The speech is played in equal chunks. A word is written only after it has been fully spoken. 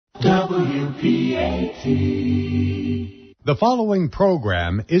WPAT. The following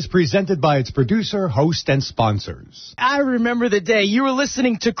program is presented by its producer, host, and sponsors. I remember the day you were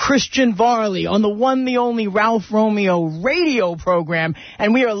listening to Christian Varley on the one, the only Ralph Romeo radio program,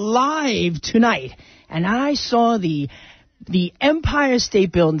 and we are live tonight. And I saw the Empire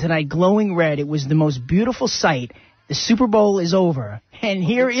State Building tonight glowing red. It was the most beautiful sight. The Super Bowl is over, and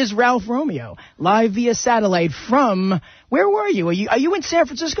here is Ralph Romeo, live via satellite from, where were you? Are you in San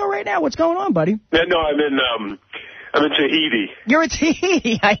Francisco right now? What's going on, buddy? No, I'm in Tahiti. You're in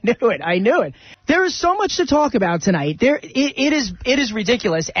Tahiti. I knew it. There is so much to talk about tonight. It is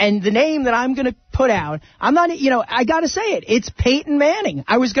ridiculous. And the name that I'm going to put out, I got to say it. It's Peyton Manning.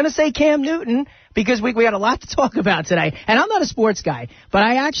 I was going to say Cam Newton because we got a lot to talk about tonight. And I'm not a sports guy, but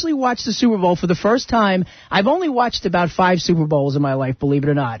I actually watched the Super Bowl for the first time. I've only watched about 5 Super Bowls in my life, believe it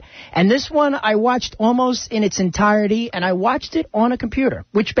or not. And this one I watched almost in its entirety, and I watched it on a computer,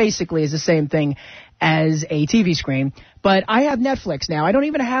 which basically is the same thing as a TV screen. But I have Netflix now. I don't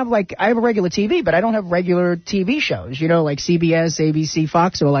even have, I have a regular TV, but I don't have regular TV shows, like CBS, ABC,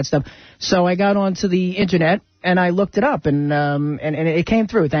 Fox, all that stuff. So I got onto the Internet, and I looked it up, and it came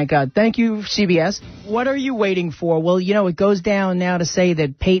through, thank God. Thank you, CBS. What are you waiting for? Well, it goes down now to say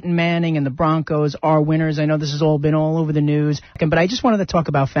that Peyton Manning and the Broncos are winners. I know this has all been all over the news, but I just wanted to talk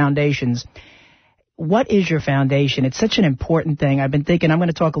about foundations. What is your foundation? It's such an important thing. I've been thinking I'm going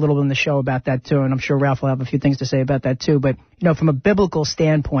to talk a little bit on the show about that, too, and I'm sure Ralph will have a few things to say about that, too. But, from a biblical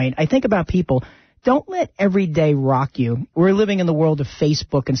standpoint, I think about people, don't let every day rock you. We're living in the world of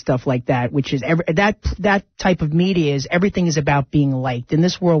Facebook and stuff like that, which is that type of media is everything is about being liked. In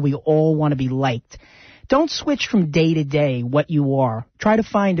this world, we all want to be liked. Don't switch from day to day what you are. Try to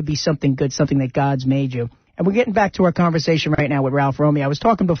find to be something good, something that God's made you. And we're getting back to our conversation right now with Ralph Romeo. I was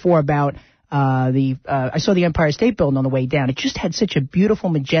talking before about I saw the Empire State Building on the way down. It just had such a beautiful,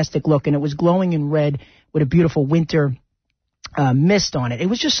 majestic look, and it was glowing in red with a beautiful winter mist on it. It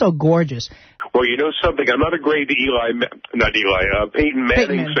was just so gorgeous. Well, you know something? I'm not a great Peyton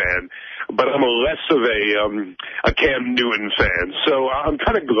Manning fan, but I'm less of a Cam Newton fan. So I'm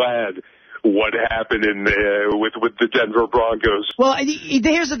kind of glad what happened with the Denver Broncos. Well,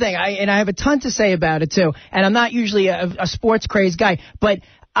 here's the thing, I have a ton to say about it, too, and I'm not usually a sports crazed guy, but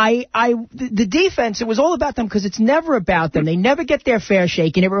the defense, it was all about them because it's never about them. They never get their fair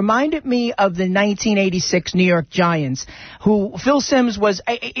shake, and it reminded me of the 1986 New York Giants, who Phil Simms was,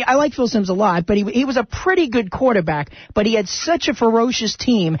 I like Phil Simms a lot, but he was a pretty good quarterback, but he had such a ferocious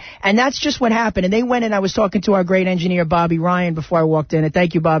team, and that's just what happened. And they went in, I was talking to our great engineer, Bobby Ryan, before I walked in, and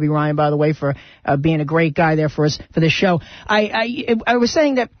thank you, Bobby Ryan, by the way, for being a great guy there for us, for this show. I was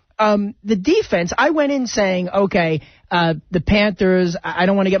saying that the defense, I went in saying, okay, the Panthers, I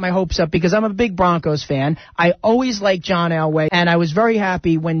don't want to get my hopes up because I'm a big Broncos fan. I always liked John Elway, and I was very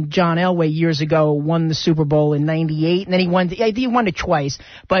happy when John Elway years ago won the Super Bowl in '98, and then he won it twice.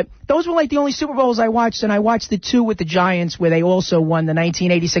 But those were the only Super Bowls I watched, and I watched the 2 with the Giants where they also won, the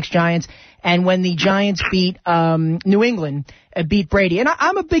 1986 Giants, and when the Giants beat New England, beat Brady. And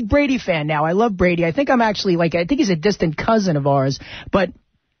I'm a big Brady fan now. I love Brady. I think I'm actually, I think he's a distant cousin of ours, but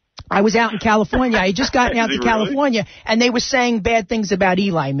I was out in California. I had just gotten out to California, and they were saying bad things about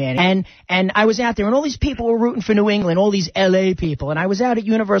Eli Manning. And I was out there, and all these people were rooting for New England, all these L.A. people. And I was out at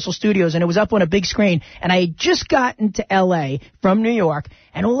Universal Studios, and it was up on a big screen. And I had just gotten to L.A. from New York,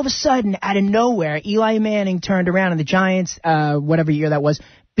 and all of a sudden, out of nowhere, Eli Manning turned around, and the Giants, whatever year that was,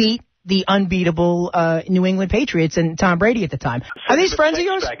 beat the unbeatable New England Patriots and Tom Brady at the time. Are these friends of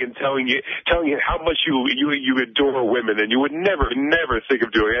yours? Back and telling you how much you adore women, and you would never think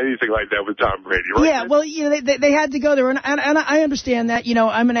of doing anything like that with Tom Brady, right? Yeah, well, they had to go there, and I understand that.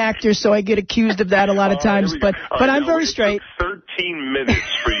 I'm an actor, so I get accused of that a lot of times, but I'm very straight. It took 13 minutes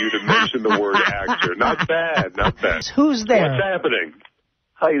for you to mention the word actor. Not bad. Who's there? What's happening?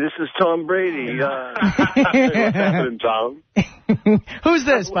 Hi, this is Tom Brady. What's happening, Tom? Who's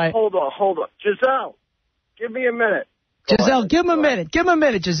this, Mike? Hold on. Giselle, give me a minute. Giselle, give him a minute. Give him a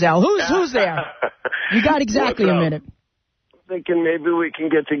minute, Giselle. Who's there? You got exactly a minute. I'm thinking maybe we can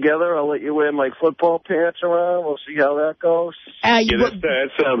get together. I'll let you wear my football pants around. We'll see how that goes. That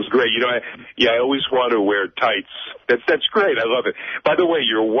sounds great. I always want to wear tights. That's great. I love it. By the way,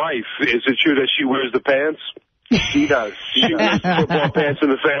 your wife, is it true that she wears the pants? She does. She wears football pants in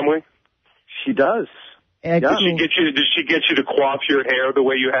the family? She does. Yeah. Does she get you to coif your hair the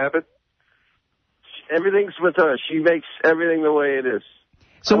way you have it? Everything's with her. She makes everything the way it is.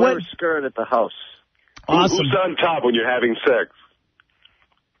 So I wear a skirt at the house. Awesome. Who's on top when you're having sex?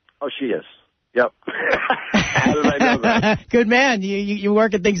 Oh, she is. Yep. How did I know that? Good man. You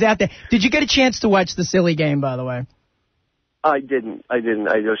working things out there. Did you get a chance to watch the silly game, by the way? I didn't. I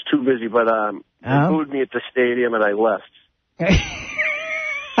was too busy, but they booed me at the stadium, and I left.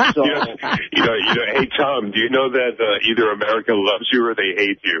 So, hey, Tom, do you know that either America loves you or they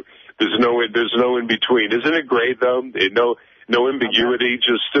hate you? There's no in between. Isn't it great, though? No ambiguity,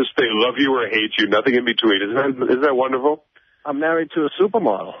 just they love you or hate you, nothing in between. Isn't that wonderful? I'm married to a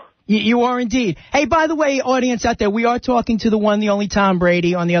supermodel. You are indeed. Hey, by the way, audience out there, we are talking to the one, the only Tom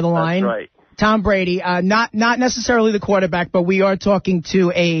Brady on the other line. That's right. Tom Brady, not necessarily the quarterback, but we are talking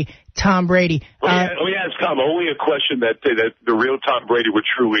to a Tom Brady. Let me ask Tom only a question that the real Tom Brady would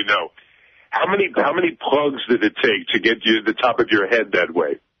truly know. How many plugs did it take to get you to the top of your head that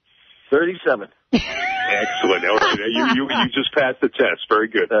way? 37. Excellent. You just passed the test. Very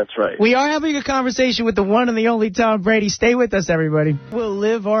good. That's right. We are having a conversation with the one and the only Tom Brady. Stay with us, everybody. We'll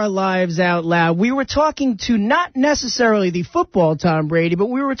live our lives out loud. We were talking to not necessarily the football Tom Brady, but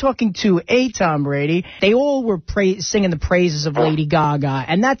we were talking to a Tom Brady. They all were singing the praises of Lady Gaga,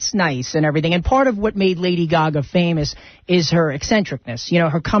 and that's nice and everything. And part of what made Lady Gaga famous is her eccentricness,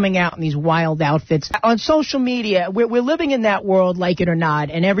 her coming out in these wild outfits. On social media, we're living in that world, like it or not,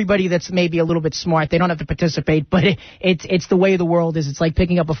 and everybody that's maybe a little bit smart, they don't have to participate, but it's the way the world is. It's like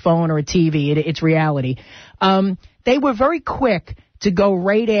picking up a phone or a TV. It's reality. They were very quick to go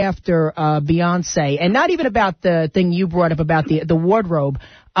right after Beyonce, and not even about the thing you brought up about the wardrobe.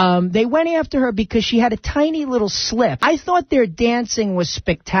 They went after her because she had a tiny little slip. I thought their dancing was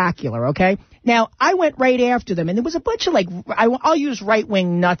spectacular, okay? Now, I went right after them, and there was a bunch of, I'll use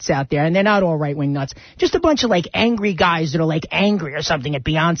right-wing nuts out there, and they're not all right-wing nuts. Just a bunch of, angry guys that are, angry or something at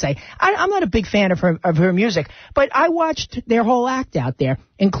Beyonce. I'm not a big fan of her music, but I watched their whole act out there,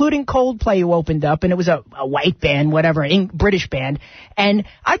 including Coldplay, who opened up, and it was a white band, whatever, British band, and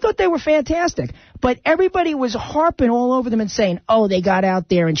I thought they were fantastic. But everybody was harping all over them and saying, oh, they got out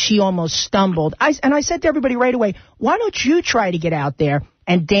there, and she almost stumbled. And I said to everybody right away, why don't you try to get out there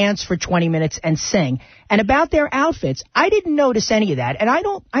and dance for 20 minutes and sing? And about their outfits, I didn't notice any of that. And I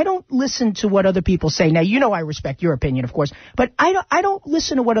don't listen to what other people say. Now, I respect your opinion, of course, but I don't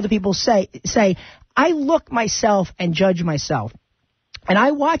listen to what other people say. I look myself and judge myself. And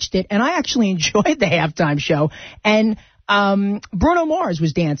I watched it, and I actually enjoyed the halftime show. And Bruno Mars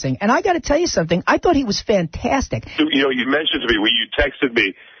was dancing. And I got to tell you something. I thought he was fantastic. You mentioned to me when you texted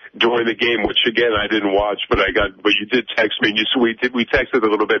me during the game, which again I didn't watch, but you did text me, and we texted a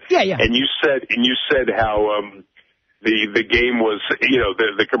little bit. Yeah. And you said how the game was,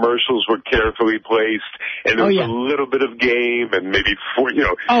 the commercials were carefully placed, and there was a little bit of game, and maybe 4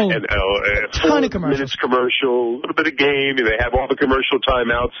 ton of commercials. Minutes commercial, a little bit of game, and they have all the commercial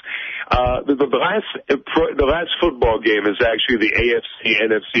timeouts. The last football game is actually the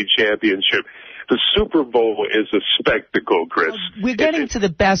AFC-NFC championship. The Super Bowl is a spectacle, Chris. We're getting to the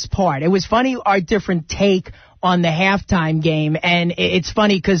best part. It was funny, our different take on the halftime game, and it's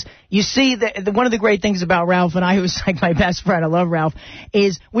funny because you see one of the great things about Ralph and I, who's like my best friend, I love Ralph,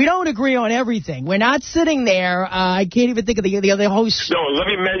 is we don't agree on everything. We're not sitting there. I can't even think of the other hosts. No, let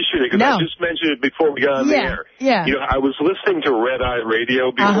me mention it, because I just mentioned it before we got on the air. Yeah. I was listening to Red Eye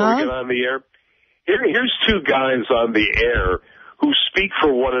Radio before we got on the air. Here's two guys on the air who speak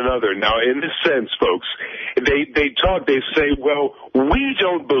for one another. Now, in this sense, folks, they talk, they say, well, we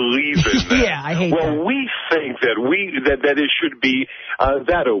don't believe in that. Yeah, I hate that. Well, we think that it should be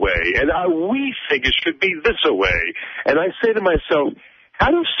that way, and we think it should be this way. And I say to myself, how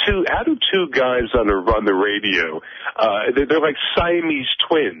do two guys on the radio, they're like Siamese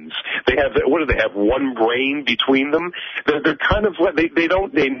twins. They have, they have, one brain between them? They're kind of,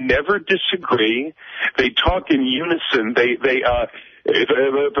 they never disagree. They talk in unison.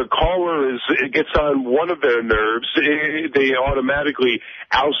 If a caller gets on one of their nerves, they automatically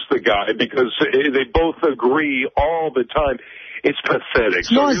oust the guy because they both agree all the time. It's pathetic.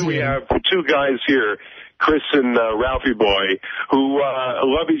 So here we have two guys here, Chris and Ralphie Boy, who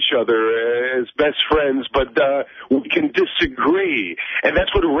love each other as best friends, but we can disagree. And that's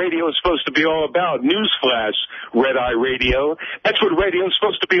what radio is supposed to be all about. Newsflash, Red Eye Radio. That's what radio is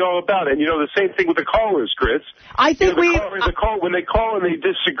supposed to be all about. And, the same thing with the callers, Chris. I think when they call and they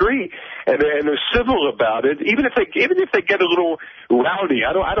disagree and they're civil about it, even if they get a little rowdy,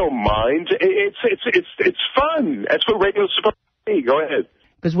 I don't mind. It's fun. That's what radio is supposed to be. Go ahead.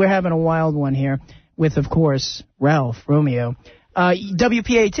 Because we're having a wild one here with, of course, Ralph Romeo.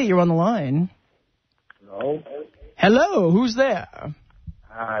 WPAT, you're on the line. Hello? Hello, who's there?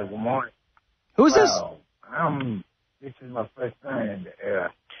 Hi, good morning. Who's this? This is my first time in the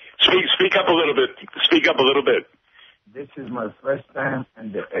air. Speak up a little bit. Speak up a little bit. This is my first time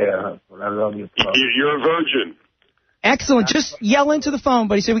in the air, but I love your program. You're a virgin. Excellent. Just yell into the phone,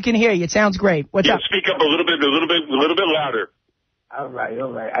 buddy, so we can hear you. It sounds great. What's up? Speak up a little bit louder. All right.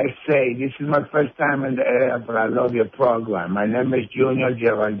 I say, this is my first time in the air, but I love your program. My name is Junior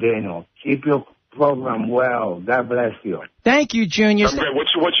Geraldino. Keep your program well. God bless you. Thank you, Junior.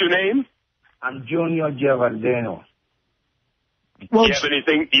 What's your name? I'm Junior Geraldino. Well, Do you have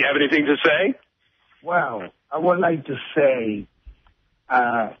anything to say? Well, I would like to say,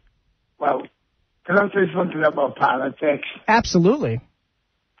 can I say something about politics? Absolutely.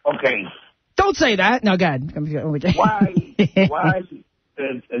 Okay. Don't say that. No, go ahead. Why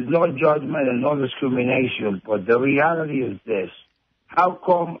there's no judgment and no discrimination, but the reality is this. How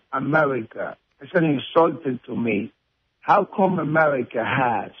come America, it's an insulting to me, how come America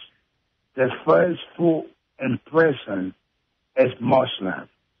has the first food in prison as Muslim?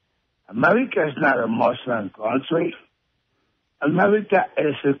 America is not a Muslim country. America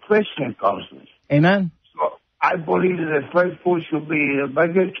is a Christian country. Amen. So I believe that the first food should be the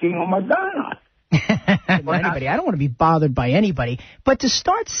Burger King or McDonald's. Anybody. I don't want to be bothered by anybody. But to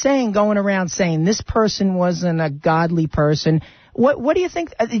start going around saying this person wasn't a godly person, what do you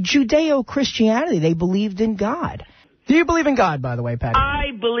think? Judeo-Christianity, they believed in God. Do you believe in God, by the way, Patty?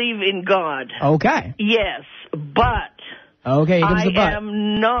 I believe in God. Okay. Yes, but okay, I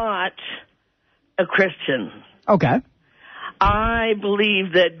am not a Christian. Okay. I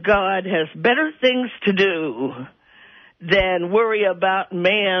believe that God has better things to do than worry about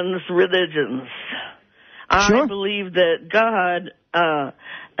man's religions. Sure. I believe that God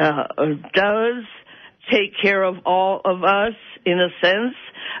does take care of all of us in a sense,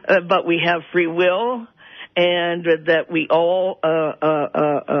 but we have free will, and that we all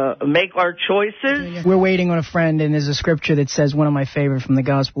make our choices. We're waiting on a friend, and there's a scripture that says, one of my favorite from the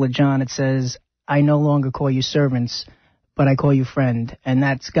Gospel of John, it says, I no longer call you servants, but I call you friend. And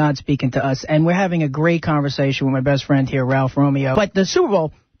that's God speaking to us. And we're having a great conversation with my best friend here, Ralph Romeo. But the Super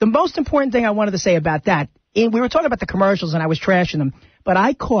Bowl, the most important thing I wanted to say about that, we were talking about the commercials, and I was trashing them, but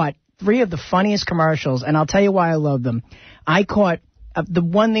I caught 3 of the funniest commercials, and I'll tell you why I love them. I caught the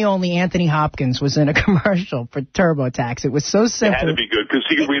one, the only Anthony Hopkins was in a commercial for TurboTax. It was so simple. It had to be good, because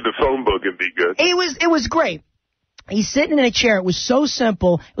he could read the phone book and be good. It was great. He's sitting in a chair. It was so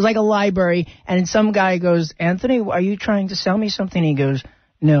simple. It was like a library. And some guy goes, Anthony, are you trying to sell me something? He goes,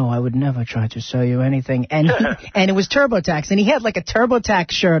 no, I would never try to sell you anything. And it was TurboTax. And he had like a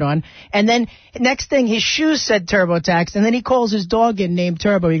TurboTax shirt on. And then next thing, his shoes said TurboTax. And then he calls his dog in named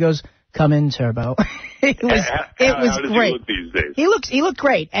Turbo. He goes, come in, Turbo. It was great. He look these days? He looked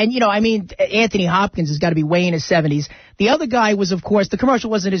great. And, Anthony Hopkins has got to be way in his 70s. The other guy was, of course, the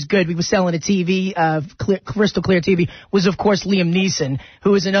commercial wasn't as good. We were selling a TV, crystal clear TV, was, of course, Liam Neeson, who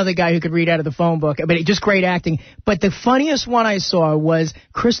was another guy who could read out of the phone book. But just great acting. But the funniest one I saw was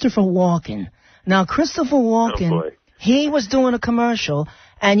Christopher Walken. Now, Christopher Walken, he was doing a commercial,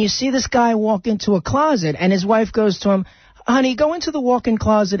 and you see this guy walk into a closet, and his wife goes to him, honey, go into the walk-in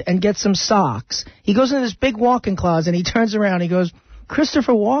closet and get some socks. He goes into this big walk-in closet, and he turns around, and he goes,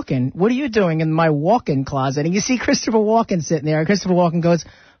 Christopher Walken, what are you doing in my walk-in closet? And you see Christopher Walken sitting there, and Christopher Walken goes,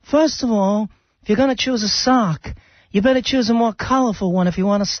 first of all, if you're going to choose a sock, you better choose a more colorful one if you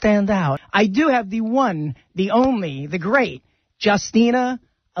want to stand out. I do have the one, the only, the great, Justyna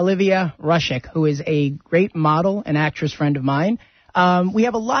Ruszczyk, who is a great model and actress friend of mine. We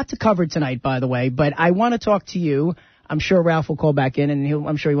have a lot to cover tonight, by the way, but I want to talk to you. I'm sure Ralph will call back in, and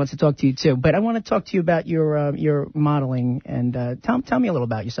I'm sure he wants to talk to you, too. But I want to talk to you about your modeling, and tell me a little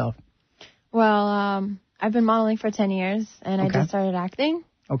about yourself. Well, I've been modeling for 10 years, and I just started acting.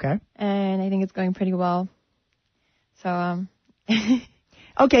 Okay. And I think it's going pretty well. So,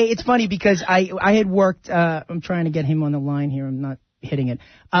 Okay, it's funny because I had worked, I'm trying to get him on the line here. I'm not hitting it.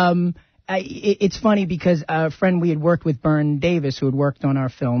 It's funny because a friend we had worked with, Bern Davis, who had worked on our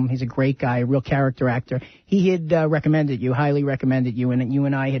film, he's a great guy, a real character actor. He had highly recommended you, and you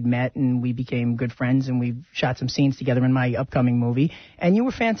and I had met, and we became good friends, and we shot some scenes together in my upcoming movie, and you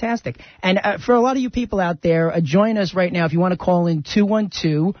were fantastic. And for a lot of you people out there, join us right now if you want to call in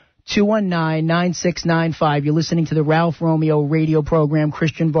 212-219-9695. You're listening to the Ralph Romeo radio program,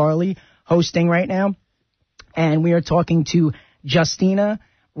 Christian Varley hosting right now, and we are talking to Justyna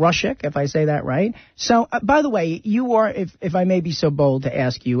Ruszczyk, if I say that right. So, by the way, you are, if I may be so bold to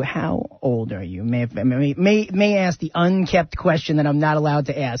ask you, how old are you? May ask the unkept question that I'm not allowed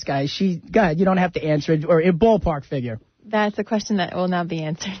to ask. Go ahead, you don't have to answer it, or a ballpark figure. That's a question that will not be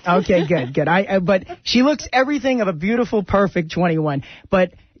answered. Okay, good. But she looks everything of a beautiful, perfect 21.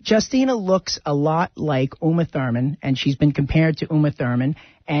 But Justyna looks a lot like Uma Thurman, and she's been compared to Uma Thurman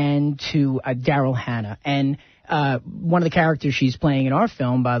and to Daryl Hannah. And one of the characters she's playing in our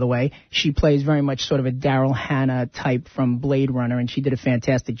film, by the way, she plays very much sort of a Daryl Hannah type from Blade Runner, and she did a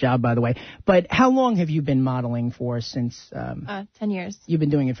fantastic job, by the way. But how long have you been modeling for? Since 10 years. You've been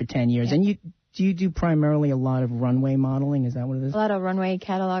doing it for 10 years. Yeah. And do you do primarily a lot of runway modeling? Is that what it is? A lot of runway,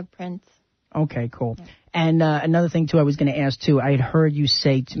 catalog prints. Okay, cool. Yeah. And another thing, too, I was going to ask, too, I had heard you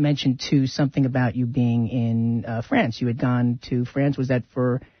mention, too, something about you being in France. You had gone to France. Was that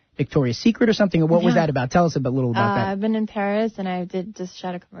for Victoria's Secret or something? Or what was that about? Tell us a little about that. I've been in Paris, and I just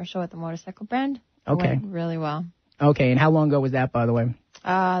shot a commercial with a motorcycle brand. Okay. It went really well. Okay, and how long ago was that, by the way?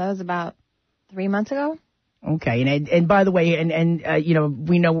 That was about 3 months ago. Okay, and by the way, you know,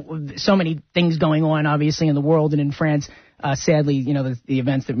 we know so many things going on, obviously, in the world and in France. Sadly, you know, the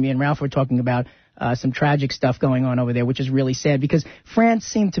events that me and Ralph were talking about, some tragic stuff going on over there, which is really sad because France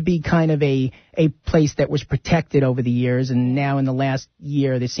seemed to be kind of a place that was protected over the years, and now in the last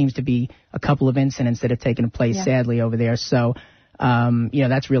year there seems to be a couple of incidents that have taken place, sadly, over there. So, you know,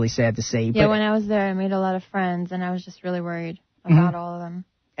 that's really sad to see. Yeah, when I was there, I made a lot of friends, and I was just really worried about all of them.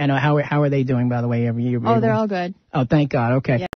 And how are they doing, by the way? Oh, they're all good. Oh, thank God. Okay. Yeah.